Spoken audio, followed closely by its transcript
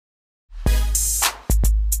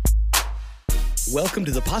Welcome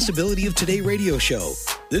to the Possibility of Today radio show.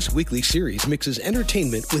 This weekly series mixes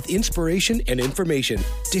entertainment with inspiration and information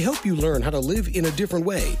to help you learn how to live in a different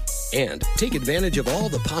way and take advantage of all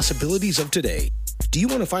the possibilities of today. Do you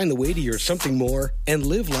want to find the way to your something more and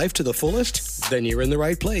live life to the fullest? Then you're in the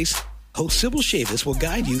right place. Host Sybil Chavis will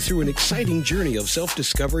guide you through an exciting journey of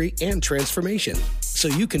self-discovery and transformation so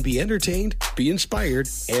you can be entertained, be inspired,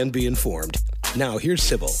 and be informed. Now, here's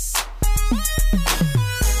Sybil.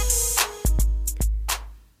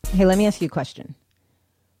 Hey, let me ask you a question.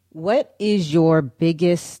 What is your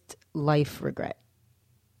biggest life regret?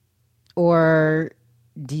 Or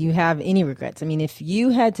do you have any regrets? I mean, if you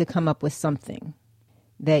had to come up with something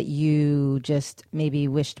that you just maybe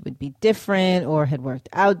wished would be different or had worked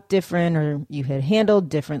out different or you had handled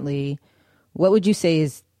differently, what would you say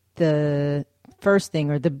is the first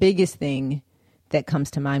thing or the biggest thing that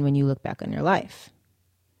comes to mind when you look back on your life?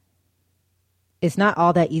 It's not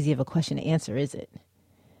all that easy of a question to answer, is it?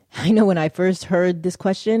 I know when I first heard this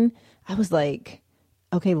question, I was like,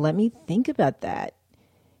 okay, let me think about that.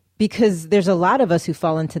 Because there's a lot of us who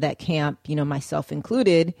fall into that camp, myself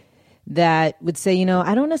included, that would say,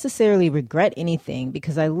 I don't necessarily regret anything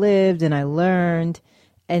because I lived and I learned.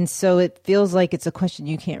 And so it feels like it's a question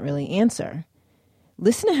you can't really answer.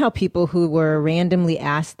 Listen to how people who were randomly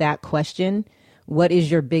asked that question, what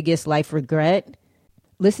is your biggest life regret?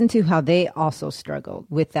 Listen to how they also struggled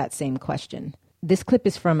with that same question. This clip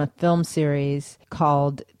is from a film series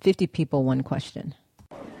called 50 People, One Question.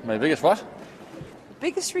 My biggest what?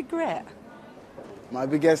 Biggest regret? My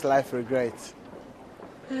biggest life regret.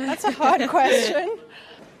 That's a hard question.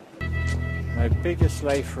 My biggest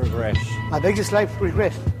life regret. My biggest life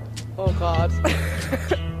regret. Oh, God.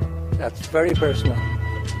 That's very personal.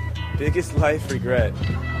 Biggest life regret.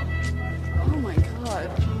 Oh, my God.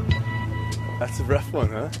 That's a rough one,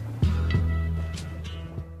 huh?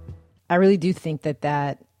 I really do think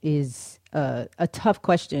that is a tough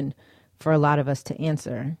question for a lot of us to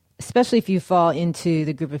answer, especially if you fall into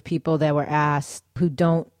the group of people that were asked who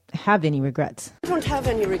don't have any regrets. I don't have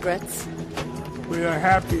any regrets. We are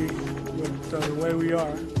happy with the way we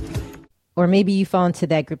are. Or maybe you fall into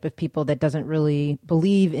that group of people that doesn't really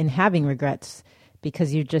believe in having regrets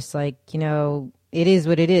because you're just like, it is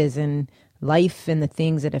what it is. And life and the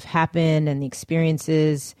things that have happened and the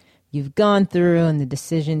experiences you've gone through and the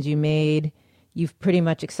decisions you made, you've pretty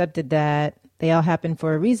much accepted that they all happened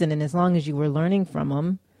for a reason. And as long as you were learning from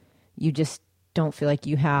them, you just don't feel like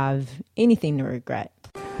you have anything to regret.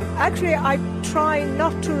 Actually, I try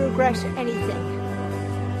not to regret anything.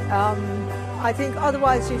 I think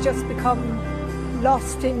otherwise you just become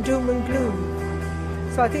lost in doom and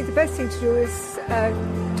gloom. So I think the best thing to do is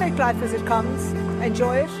take life as it comes,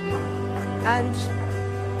 enjoy it, and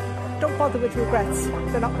don't bother with regrets.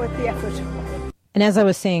 They're not worth the effort. And as I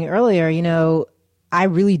was saying earlier, I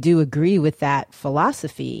really do agree with that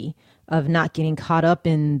philosophy of not getting caught up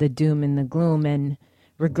in the doom and the gloom and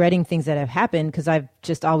regretting things that have happened, because I've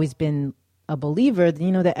just always been a believer,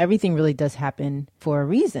 that everything really does happen for a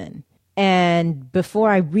reason. And before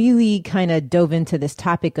I really kind of dove into this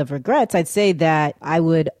topic of regrets, I'd say that I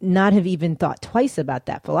would not have even thought twice about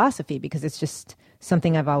that philosophy because it's just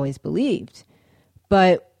something I've always believed.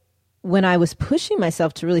 But when I was pushing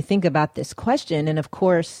myself to really think about this question and, of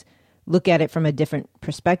course, look at it from a different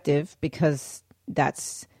perspective, because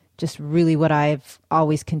that's just really what I've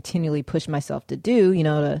always continually pushed myself to do,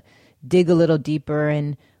 to dig a little deeper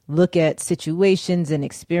and look at situations and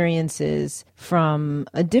experiences from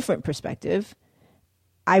a different perspective,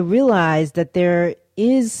 I realized that there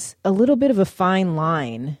is a little bit of a fine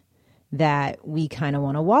line that we kind of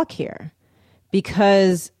want to walk here.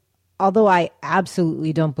 Because although I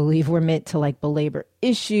absolutely don't believe we're meant to belabor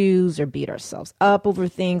issues or beat ourselves up over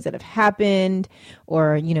things that have happened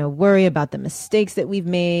or, worry about the mistakes that we've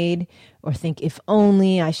made or think if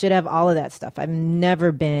only I should have all of that stuff. I've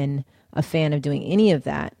never been a fan of doing any of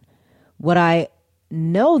that. What I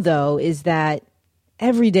know, though, is that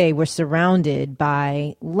every day we're surrounded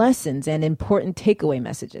by lessons and important takeaway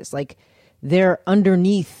messages. They're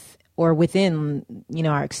underneath or within,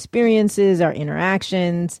 our experiences, our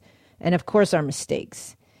interactions, and of course, our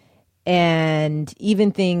mistakes. And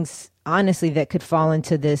even things, honestly, that could fall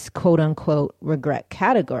into this quote unquote regret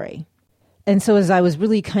category. And so as I was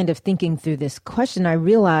really kind of thinking through this question, I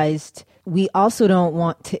realized we also don't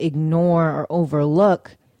want to ignore or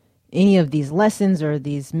overlook any of these lessons or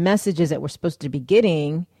these messages that we're supposed to be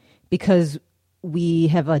getting because we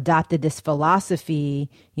have adopted this philosophy,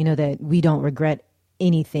 that we don't regret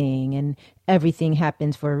anything and everything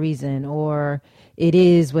happens for a reason, or it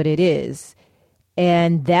is what it is.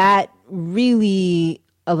 And that really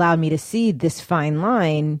allowed me to see this fine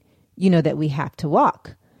line that we have to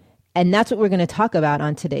walk. And that's what we're going to talk about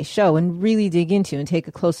on today's show and really dig into and take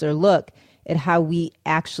a closer look at how we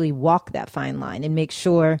actually walk that fine line and make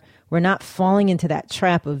sure we're not falling into that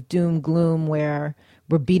trap of doom, gloom, where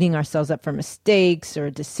we're beating ourselves up for mistakes or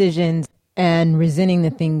decisions and resenting the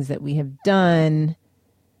things that we have done,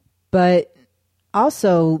 but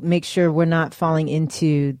also make sure we're not falling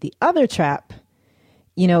into the other trap,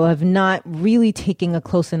 of not really taking a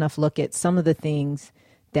close enough look at some of the things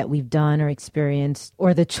that we've done or experienced,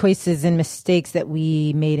 or the choices and mistakes that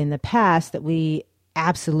we made in the past that we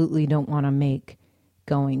absolutely don't want to make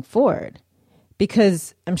going forward.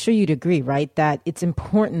 Because I'm sure you'd agree, right, that it's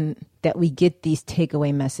important that we get these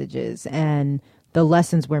takeaway messages and the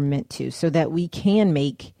lessons we're meant to, so that we can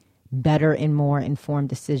make better and more informed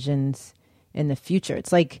decisions in the future.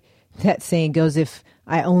 It's like that saying goes, if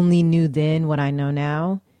I only knew then what I know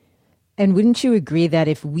now. And wouldn't you agree that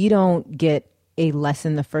if we don't get a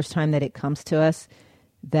lesson the first time that it comes to us,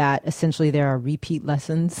 that essentially there are repeat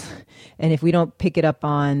lessons? And if we don't pick it up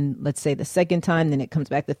on, let's say, the second time, then it comes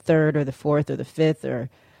back the third or the fourth or the fifth or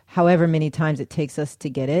however many times it takes us to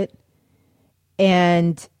get it.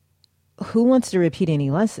 And who wants to repeat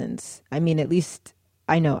any lessons? I mean, at least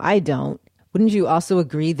I know I don't. Wouldn't you also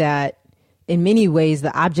agree that in many ways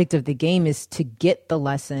the object of the game is to get the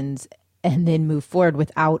lessons and then move forward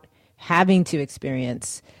without having to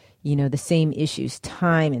experience, the same issues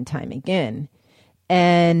time and time again?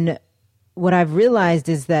 And what I've realized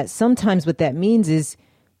is that sometimes what that means is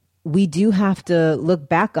we do have to look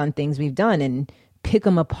back on things we've done and pick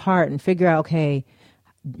them apart and figure out, okay,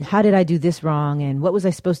 how did I do this wrong? And what was I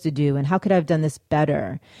supposed to do? And how could I have done this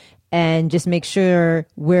better? And just make sure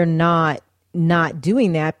we're not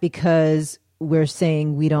doing that because we're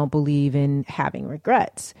saying we don't believe in having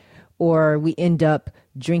regrets, or we end up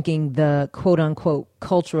drinking the quote unquote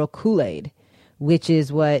cultural Kool-Aid, which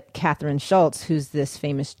is what Kathryn Schulz, who's this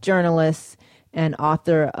famous journalist and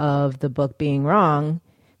author of the book Being Wrong,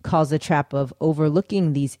 calls the trap of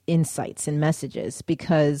overlooking these insights and messages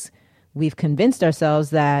because we've convinced ourselves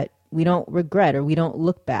that we don't regret or we don't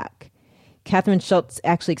look back. Kathryn Schulz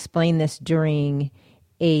actually explained this during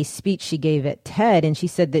a speech she gave at TED, and she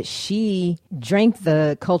said that she drank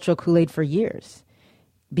the cultural Kool-Aid for years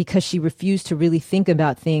because she refused to really think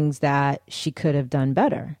about things that she could have done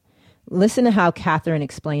better. Listen to how Kathryn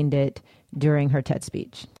explained it during her TED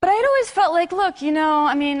speech. But I'd always felt like, look,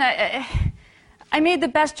 I made the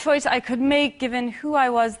best choice I could make given who I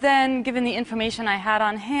was then, given the information I had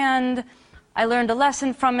on hand. I learned a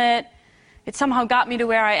lesson from it. It somehow got me to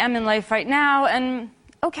where I am in life right now, and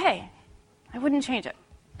okay, I wouldn't change it.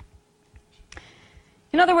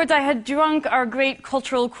 In other words, I had drunk our great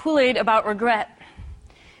cultural Kool-Aid about regret,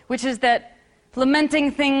 which is that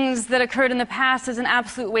lamenting things that occurred in the past is an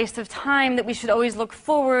absolute waste of time, that we should always look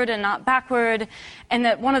forward and not backward, and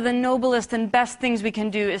that one of the noblest and best things we can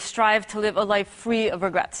do is strive to live a life free of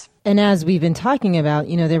regrets. And as we've been talking about,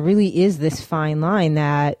 there really is this fine line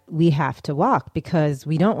that we have to walk because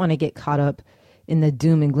we don't want to get caught up in the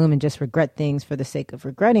doom and gloom and just regret things for the sake of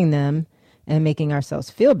regretting them and making ourselves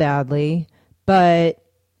feel badly. But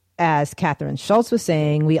as Kathryn Schulz was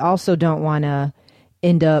saying, we also don't want to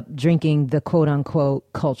end up drinking the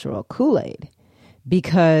quote-unquote cultural Kool-Aid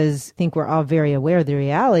because I think we're all very aware of the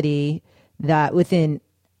reality that within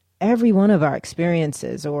every one of our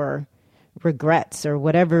experiences or regrets or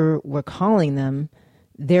whatever we're calling them,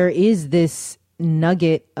 there is this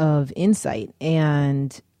nugget of insight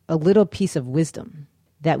and a little piece of wisdom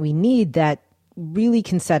that we need that really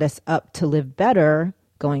can set us up to live better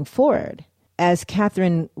going forward. As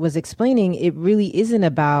Kathryn was explaining, it really isn't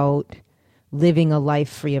about living a life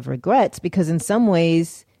free of regrets because in some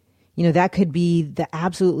ways, that could be the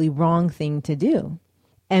absolutely wrong thing to do.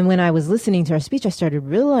 And when I was listening to her speech, I started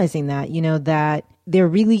realizing that, that there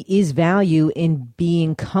really is value in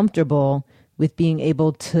being comfortable with being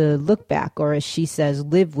able to look back, or as she says,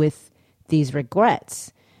 live with these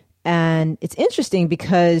regrets. And it's interesting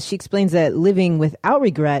because she explains that living without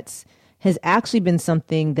regrets has actually been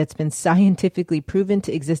something that's been scientifically proven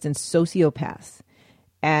to exist in sociopaths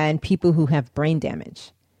and people who have brain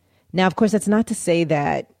damage. Now, of course, that's not to say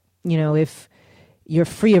that, if you're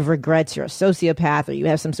free of regrets, you're a sociopath or you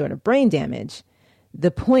have some sort of brain damage.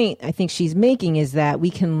 The point I think she's making is that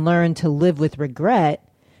we can learn to live with regret,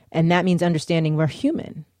 and that means understanding we're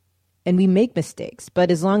human and we make mistakes.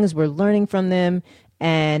 But as long as we're learning from them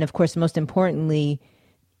and, of course, most importantly,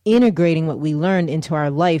 integrating what we learned into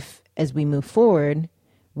our life as we move forward,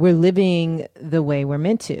 we're living the way we're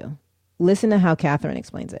meant to. Listen to how Kathryn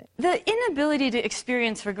explains it. The inability to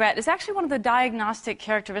experience regret is actually one of the diagnostic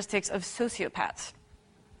characteristics of sociopaths.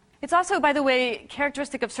 It's also, by the way,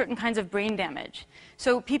 characteristic of certain kinds of brain damage.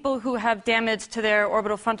 So people who have damage to their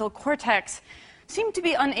orbital frontal cortex seem to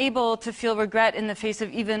be unable to feel regret in the face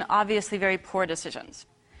of even obviously very poor decisions.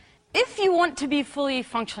 If you want to be fully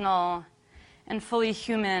functional and fully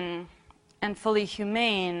human and fully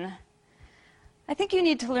humane, I think you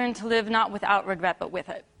need to learn to live not without regret, but with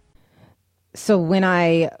it. So when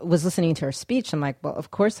I was listening to her speech, I'm like, well,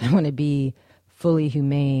 of course I want to be fully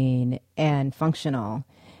humane and functional.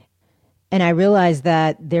 And I realized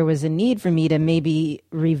that there was a need for me to maybe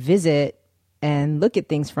revisit and look at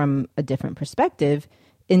things from a different perspective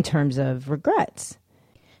in terms of regrets.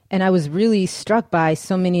 And I was really struck by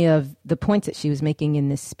so many of the points that she was making in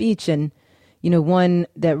this speech. And, one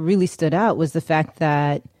that really stood out was the fact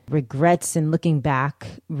that regrets and looking back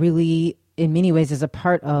really, in many ways, is a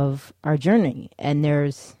part of our journey. And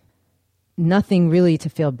there's nothing really to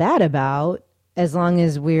feel bad about as long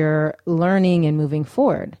as we're learning and moving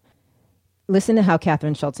forward. Listen to how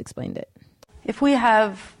Kathryn Schulz explained it. If we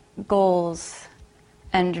have goals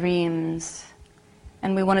and dreams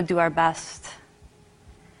and we want to do our best,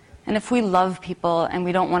 and if we love people and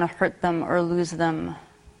we don't want to hurt them or lose them,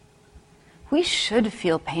 we should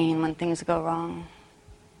feel pain when things go wrong.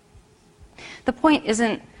 The point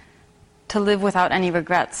isn't to live without any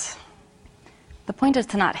regrets. The point is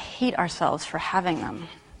to not hate ourselves for having them.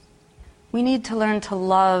 We need to learn to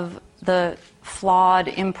love the flawed,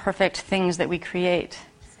 imperfect things that we create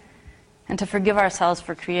and to forgive ourselves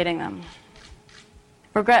for creating them.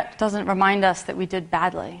 Regret doesn't remind us that we did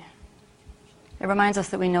badly. It reminds us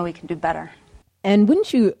that we know we can do better. And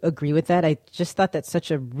wouldn't you agree with that? I just thought that's such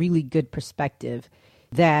a really good perspective,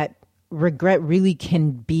 that regret really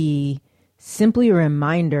can be simply a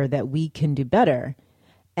reminder that we can do better.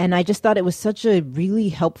 And I just thought it was such a really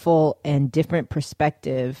helpful and different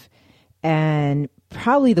perspective, and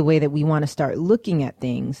probably the way that we want to start looking at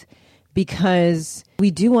things, because we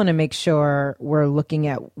do want to make sure we're looking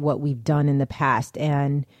at what we've done in the past.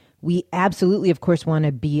 And we absolutely, of course, want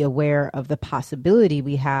to be aware of the possibility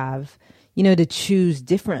we have, to choose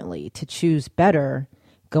differently, to choose better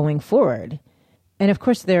going forward. And of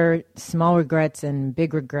course, there are small regrets and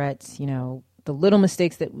big regrets, the little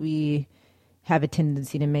mistakes that we have a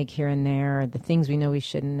tendency to make here and there, the things we know we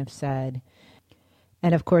shouldn't have said.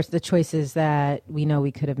 And of course, the choices that we know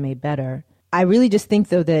we could have made better. I really just think,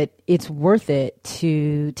 though, that it's worth it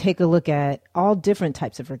to take a look at all different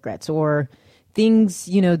types of regrets, or things,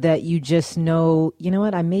 that you just know,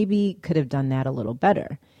 what, I maybe could have done that a little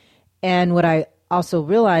better. And what I also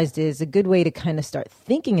realized is a good way to kind of start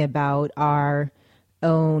thinking about our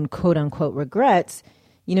own quote unquote regrets,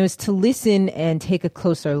 is to listen and take a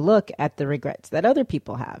closer look at the regrets that other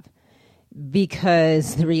people have.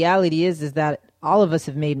 Because the reality is that all of us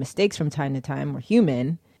have made mistakes from time to time. We're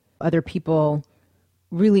human. Other people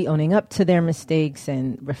really owning up to their mistakes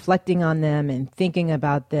and reflecting on them and thinking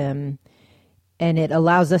about them. And it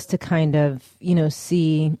allows us to kind of,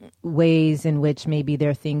 see ways in which maybe there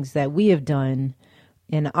are things that we have done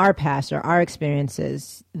in our past or our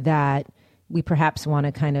experiences that we perhaps want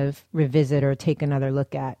to kind of revisit or take another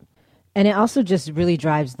look at. And it also just really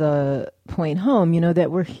drives the point home,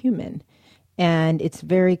 that we're human. And it's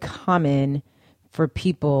very common for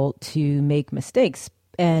people to make mistakes.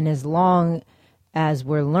 And as long as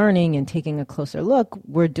we're learning and taking a closer look,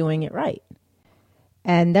 we're doing it right.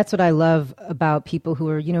 And that's what I love about people who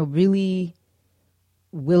are, really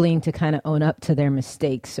willing to kind of own up to their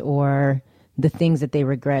mistakes or the things that they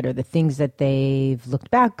regret or the things that they've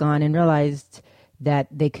looked back on and realized that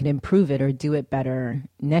they could improve it or do it better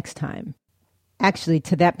next time. Actually,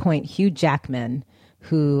 to that point, Hugh Jackman,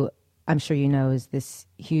 who I'm sure you know is this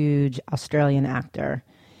huge Australian actor,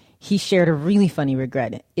 he shared a really funny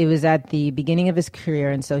regret. It was at the beginning of his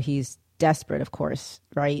career, and so he's desperate, of course,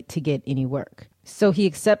 right, to get any work. So he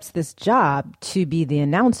accepts this job to be the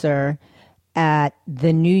announcer at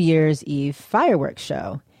the New Year's Eve fireworks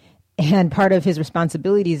show. And part of his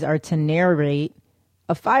responsibilities are to narrate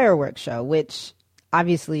a fireworks show, which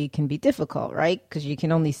obviously can be difficult, right? Because you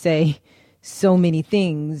can only say so many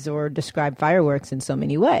things or describe fireworks in so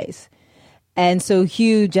many ways. And so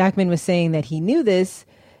Hugh Jackman was saying that he knew this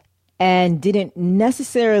and didn't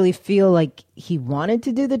necessarily feel like he wanted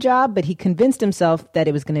to do the job, but he convinced himself that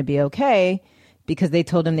it was going to be okay because they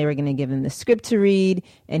told him they were going to give him the script to read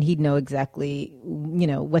and he'd know exactly,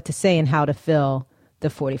 what to say and how to fill the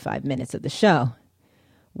 45 minutes of the show.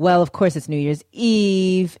 Well, of course, it's New Year's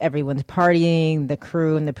Eve. Everyone's partying. The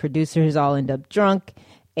crew and the producers all end up drunk.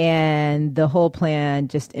 And the whole plan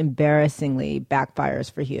just embarrassingly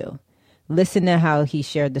backfires for Hugh. Listen to how he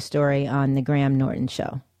shared the story on the Graham Norton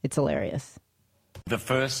show. It's hilarious. The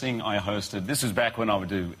first thing I hosted, this was back when I would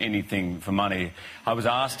do anything for money, I was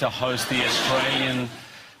asked to host the Australian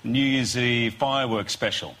New Year's Eve fireworks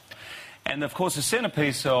special. And, of course, the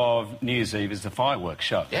centrepiece of New Year's Eve is the fireworks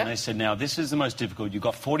show. Yeah. And they said, now, this is the most difficult. You've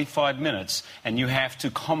got 45 minutes and you have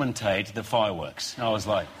to commentate the fireworks. And I was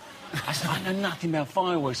like, I said, I know nothing about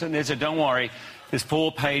fireworks. And they said, don't worry, there's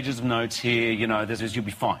 4 pages of notes here. You know, you'll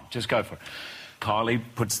be fine. Just go for it. Kylie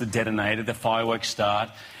puts the detonator, the fireworks start,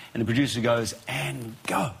 and the producer goes, and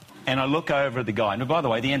go. And I look over at the guy. And, by the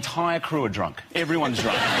way, the entire crew are drunk. Everyone's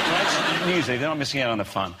drunk. That's New Year's Eve. They're not missing out on the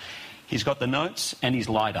fun. He's got the notes and his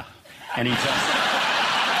lighter. And he just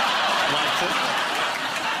lights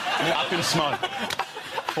it up in smoke.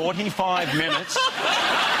 45 minutes.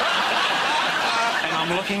 And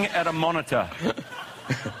I'm looking at a monitor.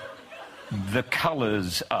 The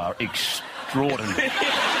colours are extraordinary.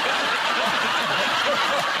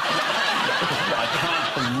 I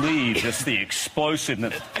can't believe just the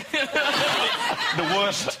explosiveness. The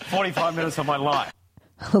worst 45 minutes of my life.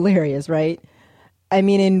 Hilarious, right? I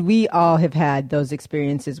mean, and we all have had those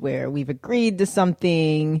experiences where we've agreed to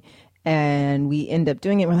something and we end up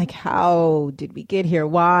doing it. We're like, how did we get here?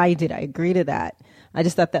 Why did I agree to that? I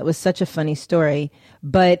just thought that was such a funny story.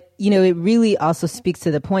 But, you know, it really also speaks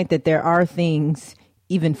to the point that there are things,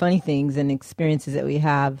 even funny things and experiences that we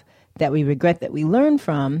have that we regret, that we learn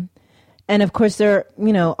from. And of course, there are,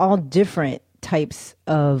 you know, all different types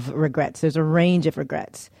of regrets. There's a range of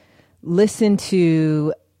regrets. Listen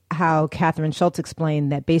to how Catherine Schultz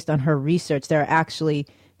explained that based on her research, there are actually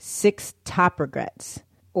 6 top regrets,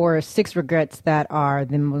 or 6 regrets that are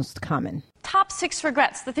the most common. Top 6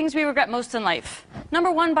 regrets, the things we regret most in life.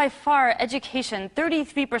 Number 1, by far, education.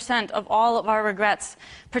 33% of all of our regrets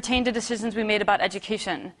pertain to decisions we made about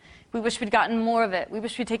education. We wish we'd gotten more of it. We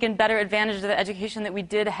wish we'd taken better advantage of the education that we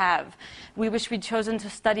did have. We wish we'd chosen to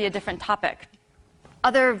study a different topic.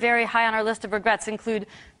 Other very high on our list of regrets include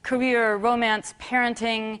career, romance,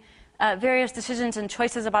 parenting, various decisions and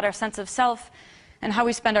choices about our sense of self, and how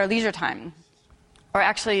we spend our leisure time. Or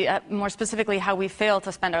actually, more specifically, how we fail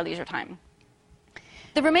to spend our leisure time.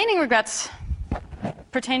 The remaining regrets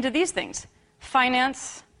pertain to these things: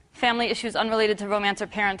 finance, family issues unrelated to romance or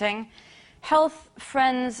parenting, health,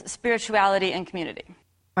 friends, spirituality, and community.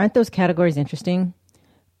 Aren't those categories interesting?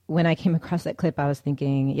 When I came across that clip, I was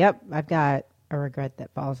thinking, yep, I've got a regret that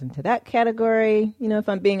falls into that category, you know, if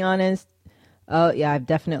I'm being honest. Oh, yeah, I've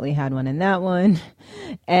definitely had one in that one.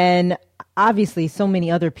 And obviously, so many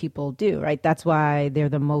other people do, right? That's why they're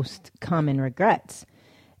the most common regrets.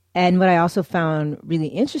 And what I also found really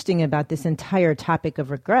interesting about this entire topic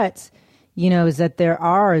of regrets, you know, is that there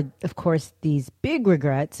are, of course, these big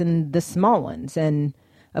regrets and the small ones. And,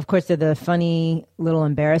 of course, they're the funny little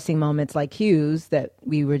embarrassing moments like Hugh's that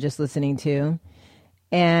we were just listening to.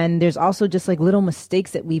 And there's also just like little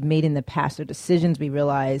mistakes that we've made in the past, or decisions we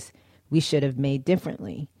realize we should have made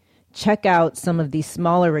differently. Check out some of these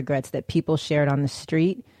smaller regrets that people shared on the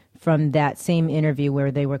street from that same interview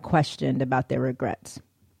where they were questioned about their regrets.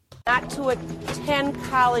 Not to attend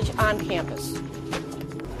college on campus.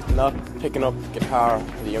 Not picking up guitar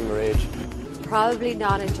at a younger age. Probably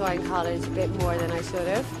not enjoying college a bit more than I should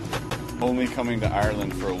have. Only coming to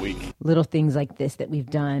Ireland for a week. Little things like this that we've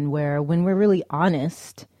done where when we're really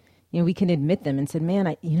honest, you know, we can admit them and say, man,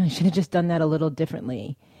 I should have just done that a little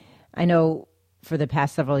differently. I know for the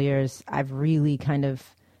past several years, I've really kind of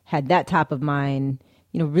had that top of mind,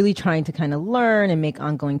 you know, really trying to kind of learn and make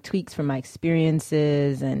ongoing tweaks from my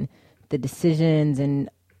experiences and the decisions and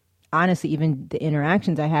honestly, even the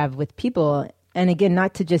interactions I have with people. And again,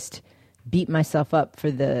 not to just beat myself up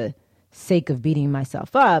for the sake of beating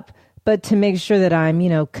myself up, but to make sure that I'm, you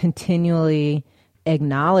know, continually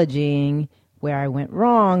acknowledging where I went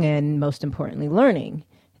wrong and most importantly, learning.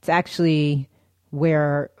 It's actually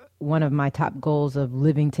where one of my top goals of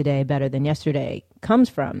living today better than yesterday comes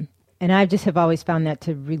from. And I just have always found that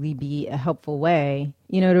to really be a helpful way,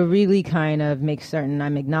 you know, to really kind of make certain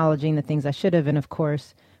I'm acknowledging the things I should have and, of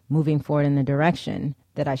course, moving forward in the direction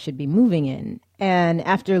that I should be moving in. And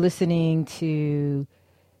after listening to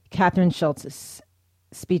Catherine Schultz's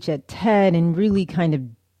speech at TED and really kind of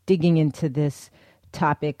digging into this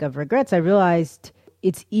topic of regrets, I realized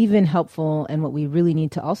it's even helpful, and what we really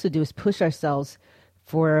need to also do is push ourselves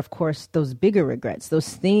for, of course, those bigger regrets,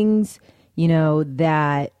 those things, you know,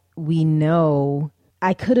 that we know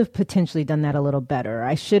I could have potentially done that a little better.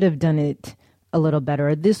 I should have done it a little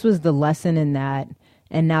better. This was the lesson in that.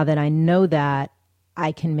 And now that I know that,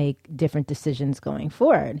 I can make different decisions going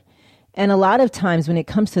forward. And a lot of times when it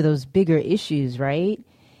comes to those bigger issues, right,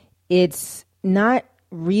 it's not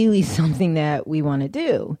really something that we want to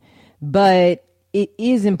do. But it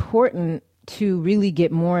is important to really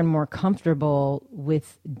get more and more comfortable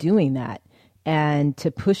with doing that and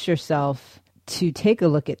to push yourself to take a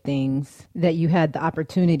look at things that you had the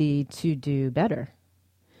opportunity to do better.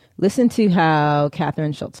 Listen to how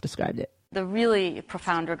Catherine Schultz described it. The really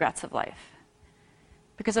profound regrets of life.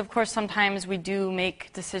 Because, of course, sometimes we do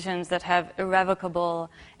make decisions that have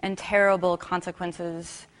irrevocable and terrible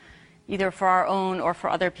consequences, either for our own or for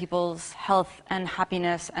other people's health and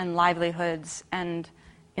happiness and livelihoods, and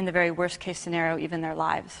in the very worst case scenario, even their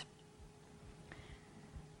lives.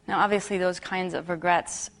 Now, obviously, those kinds of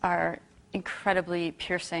regrets are incredibly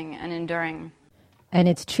piercing and enduring. And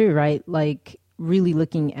it's true, right? Like, really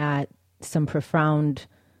looking at some profound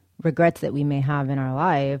regrets that we may have in our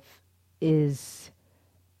life is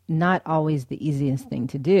not always the easiest thing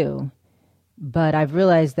to do. But I've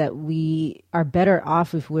realized that we are better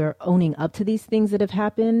off if we're owning up to these things that have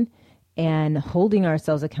happened and holding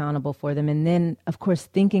ourselves accountable for them. And then, of course,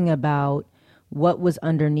 thinking about what was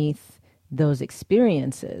underneath those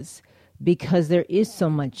experiences, because there is so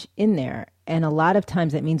much in there. And a lot of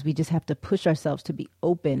times that means we just have to push ourselves to be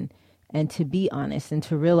open and to be honest and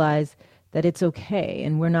to realize that it's okay.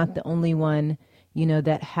 And we're not the only one,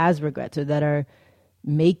 that has regrets or that are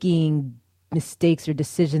making mistakes or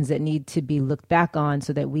decisions that need to be looked back on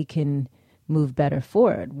so that we can move better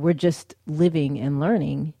forward. We're just living and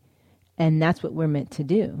learning, and that's what we're meant to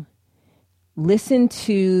do. Listen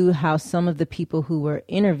to how some of the people who were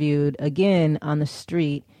interviewed, again, on the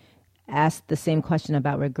street, asked the same question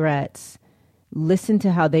about regrets. Listen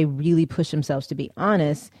to how they really push themselves to be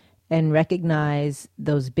honest and recognize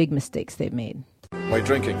those big mistakes they've made. Why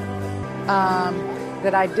drinking?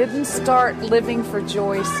 That I didn't start living for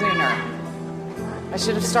joy sooner. I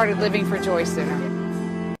should have started living for joy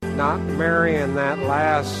sooner. Not marrying that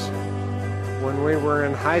lass when we were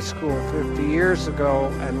in high school 50 years ago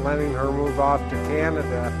and letting her move off to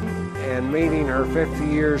Canada and meeting her 50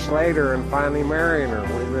 years later and finally marrying her.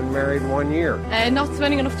 We've been married 1 year. Not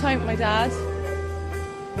spending enough time with my dad.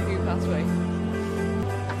 He passed away.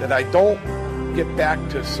 That I don't get back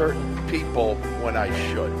to certain people when I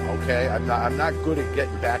should, okay? I'm not good at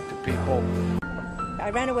getting back to people. I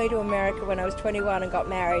ran away to America when I was 21 and got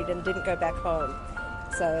married and didn't go back home.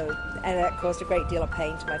 And that caused a great deal of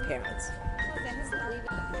pain to my parents.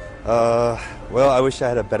 Well, I wish I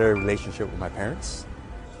had a better relationship with my parents.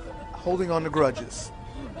 Holding on to grudges,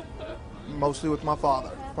 mostly with my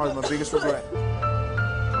father. Probably my biggest regret.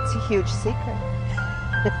 It's a huge secret.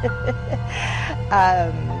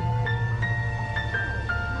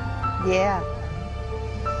 Yeah.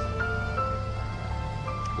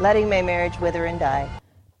 Letting my marriage wither and die.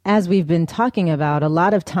 As we've been talking about, a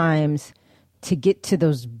lot of times to get to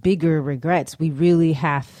those bigger regrets, we really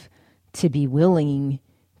have to be willing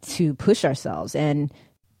to push ourselves and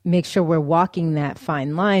make sure we're walking that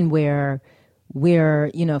fine line where we're,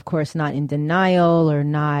 of course, not in denial or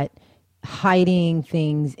not hiding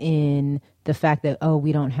things in the fact that,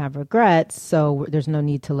 we don't have regrets, so there's no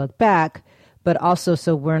need to look back. But also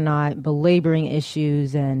so we're not belaboring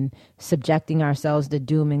issues and subjecting ourselves to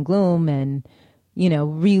doom and gloom and,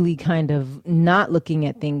 really kind of not looking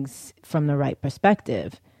at things from the right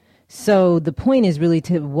perspective. So the point is really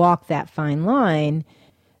to walk that fine line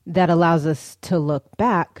that allows us to look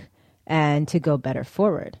back and to go better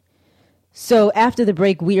forward. So after the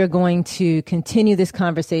break, we are going to continue this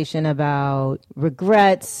conversation about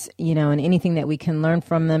regrets, and anything that we can learn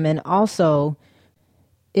from them, and also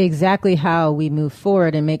exactly how we move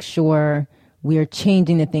forward and make sure we are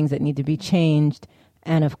changing the things that need to be changed.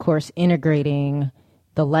 And of course, integrating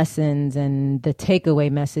the lessons and the takeaway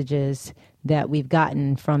messages that we've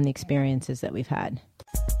gotten from the experiences that we've had.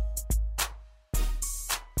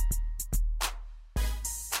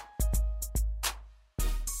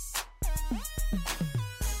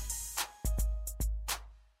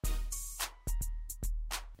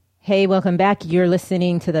 Hey, welcome back. You're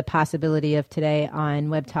listening to The Possibility of Today on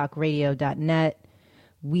webtalkradio.net.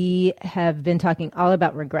 We have been talking all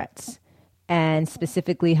about regrets and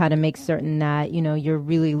specifically how to make certain that, you're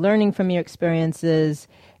really learning from your experiences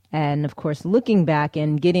and, of course, looking back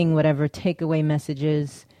and getting whatever takeaway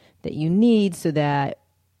messages that you need so that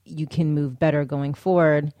you can move better going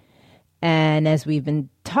forward. And as we've been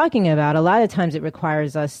talking about, a lot of times it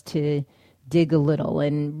requires us to dig a little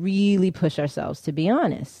and really push ourselves to be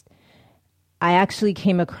honest. I actually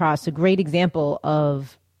came across a great example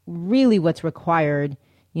of really what's required,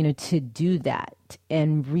 to do that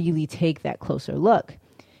and really take that closer look.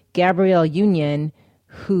 Gabrielle Union,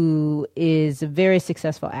 who is a very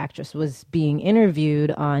successful actress, was being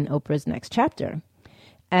interviewed on Oprah's Next Chapter.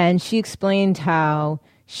 And she explained how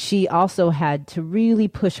she also had to really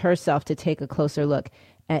push herself to take a closer look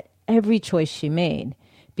at every choice she made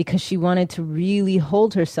because she wanted to really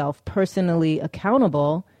hold herself personally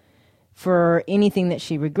accountable for anything that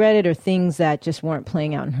she regretted or things that just weren't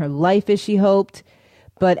playing out in her life as she hoped.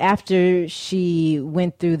 But after she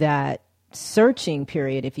went through that searching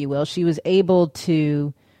period, if you will, she was able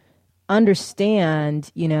to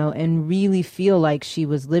understand, and really feel like she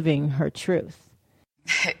was living her truth.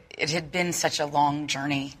 It had been such a long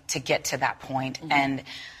journey to get to that point. Mm-hmm. And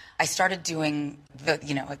I started doing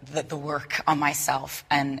the work on myself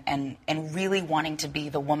and really wanting to be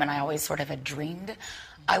the woman I always sort of had dreamed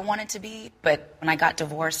I wanted to be. But when I got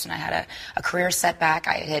divorced and I had a career setback,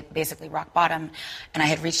 I hit basically rock bottom, and I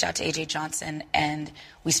had reached out to AJ Johnson, and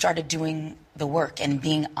we started doing the work and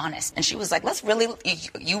being honest. And she was like,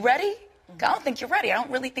 you ready? I don't think you're ready. I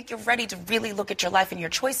don't really think you're ready to really look at your life and your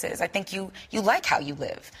choices. I think you like how you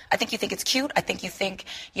live. I think you think it's cute. I think you think,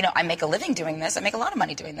 I make a living doing this. I make a lot of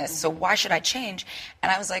money doing this. So why should I change?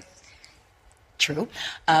 And I was like, true.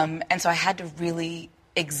 And so I had to really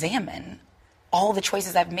examine all the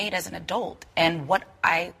choices I've made as an adult and what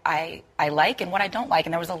I like and what I don't like.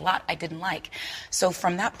 And there was a lot I didn't like. So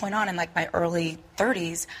from that point on, in like my early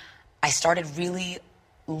 30s, I started really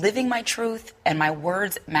living my truth, and my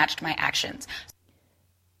words matched my actions.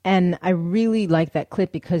 And I really like that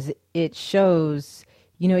clip because it shows,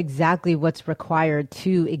 exactly what's required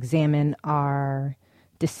to examine our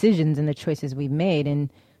decisions and the choices we've made, and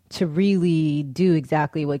to really do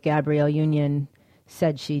exactly what Gabrielle Union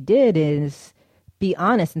said she did is be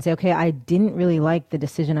honest and say, okay, I didn't really like the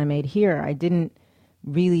decision I made here. I didn't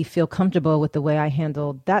really feel comfortable with the way I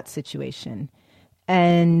handled that situation.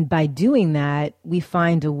 And by doing that, we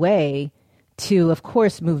find a way to, of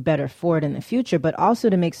course, move better forward in the future, but also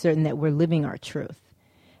to make certain that we're living our truth.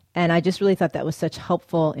 And I just really thought that was such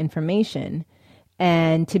helpful information.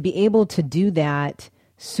 And to be able to do that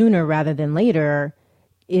sooner rather than later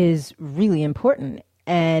is really important.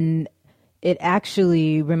 And it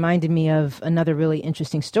actually reminded me of another really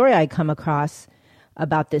interesting story I come across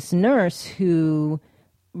about this nurse who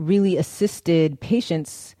really assisted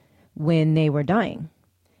patients when they were dying.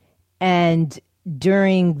 And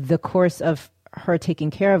during the course of her taking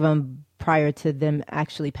care of them prior to them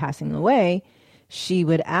actually passing away, she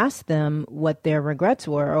would ask them what their regrets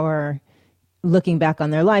were, or looking back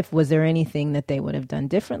on their life, was there anything that they would have done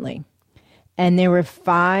differently? And there were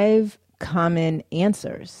 5 common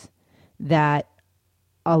answers that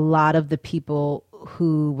a lot of the people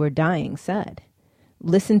who were dying said.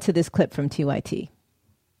 Listen to this clip from TYT.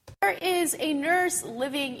 There is a nurse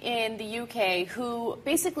living in the UK who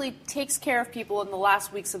basically takes care of people in the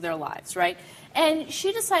last weeks of their lives, right? And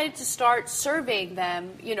she decided to start surveying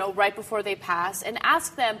them, right before they pass, and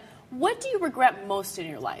ask them, what do you regret most in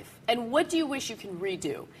your life? And what do you wish you can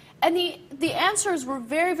redo? And the answers were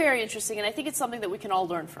very, very interesting, and I think it's something that we can all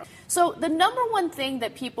learn from. So the number one thing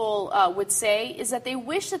that people would say is that they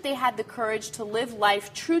wish that they had the courage to live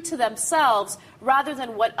life true to themselves rather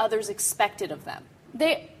than what others expected of them.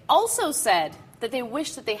 They also said that they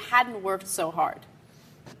wish that they hadn't worked so hard.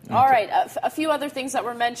 Okay. All right, a few other things that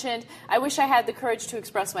were mentioned. I wish I had the courage to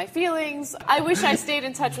express my feelings. I wish I stayed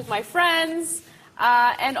in touch with my friends.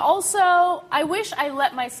 And also, I wish I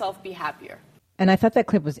let myself be happier. And I thought that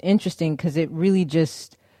clip was interesting because it really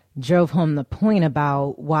just drove home the point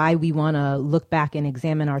about why we want to look back and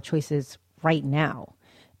examine our choices right now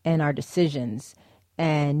and our decisions,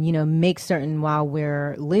 and, make certain while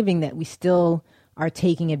we're living that we still are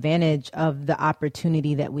taking advantage of the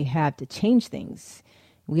opportunity that we have to change things.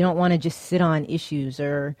 We don't want to just sit on issues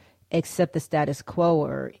or accept the status quo,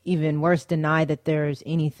 or even worse, deny that there's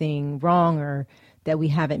anything wrong or that we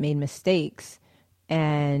haven't made mistakes,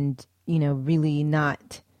 and, really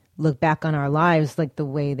not look back on our lives like the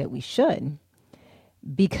way that we should.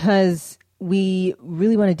 Because we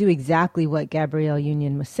really want to do exactly what Gabrielle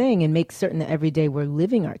Union was saying and make certain that every day we're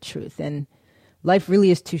living our truth. And life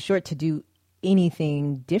really is too short to do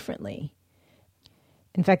anything differently.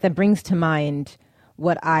 In fact, that brings to mind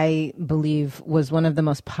what I believe was one of the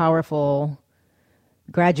most powerful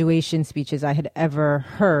graduation speeches I had ever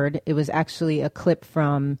heard. It was actually a clip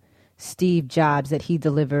from Steve Jobs that he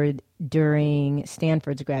delivered during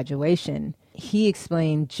Stanford's graduation. He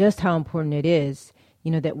explained just how important it is,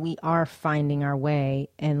 that we are finding our way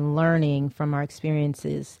and learning from our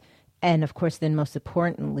experiences. And of course, then most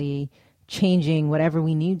importantly, changing whatever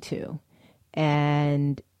we need to,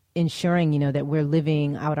 and ensuring, that we're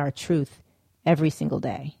living out our truth every single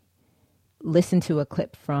day. Listen to a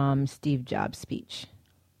clip from Steve Jobs' speech.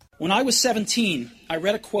 When I was 17, I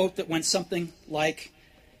read a quote that went something like,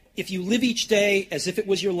 "If you live each day as if it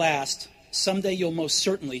was your last, someday you'll most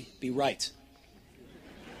certainly be right."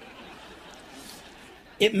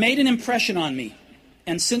 It made an impression on me,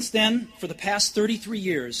 and since then, for the past 33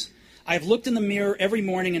 years, I've looked in the mirror every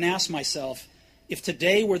morning and asked myself, if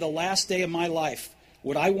today were the last day of my life,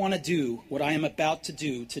 would I want to do what I am about to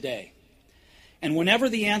do today? And whenever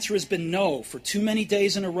the answer has been no for too many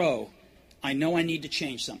days in a row, I know I need to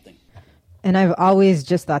change something. And I've always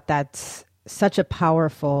just thought that's such a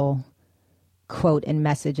powerful quote and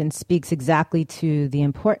message, and speaks exactly to the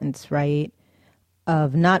importance, right,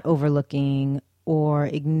 of not overlooking or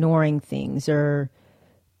ignoring things or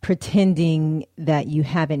pretending that you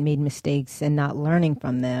haven't made mistakes and not learning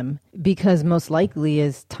from them. Because most likely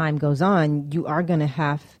as time goes on, you are going to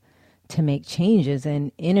have to make changes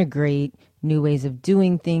and integrate new ways of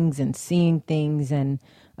doing things and seeing things, and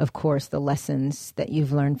of course the lessons that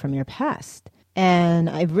you've learned from your past. And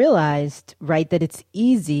I've realized, right, that it's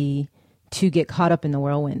easy to get caught up in the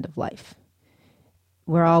whirlwind of life.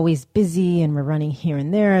 We're always busy and we're running here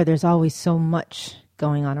and there. There's always so much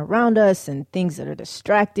going on around us and things that are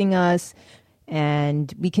distracting us.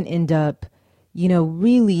 And we can end up,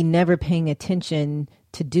 really never paying attention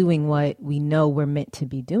to doing what we know we're meant to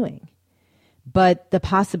be doing. But the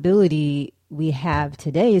possibility we have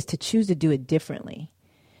today is to choose to do it differently.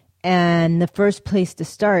 And the first place to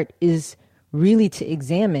start is really to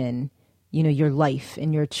examine, your life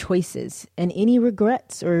and your choices and any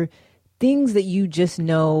regrets or things that you just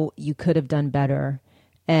know you could have done better,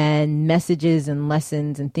 and messages and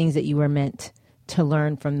lessons and things that you were meant to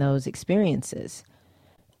learn from those experiences.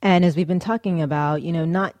 And as we've been talking about,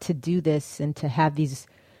 not to do this and to have these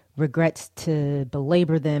regrets to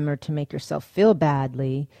belabor them or to make yourself feel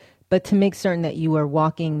badly, but to make certain that you are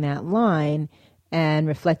walking that line and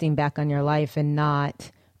reflecting back on your life and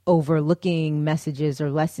not overlooking messages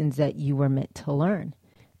or lessons that you were meant to learn.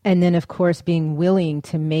 And then, of course, being willing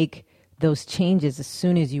to make those changes as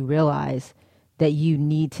soon as you realize that you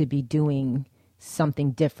need to be doing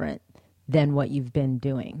something different than what you've been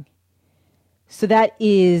doing. So that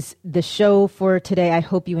is the show for today. I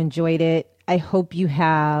hope you enjoyed it. I hope you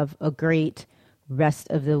have a great rest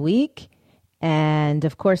of the week. And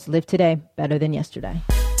of course, live today better than yesterday.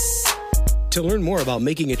 To learn more about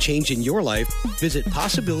making a change in your life, visit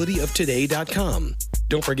possibilityoftoday.com.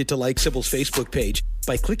 Don't forget to like Sybil's Facebook page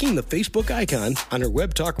by clicking the Facebook icon on her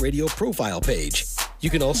Web Talk Radio profile page. You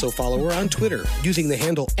can also follow her on Twitter using the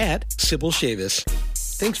handle @SybilShavis.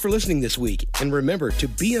 Thanks for listening this week, and remember to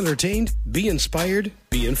be entertained, be inspired,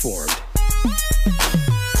 be informed.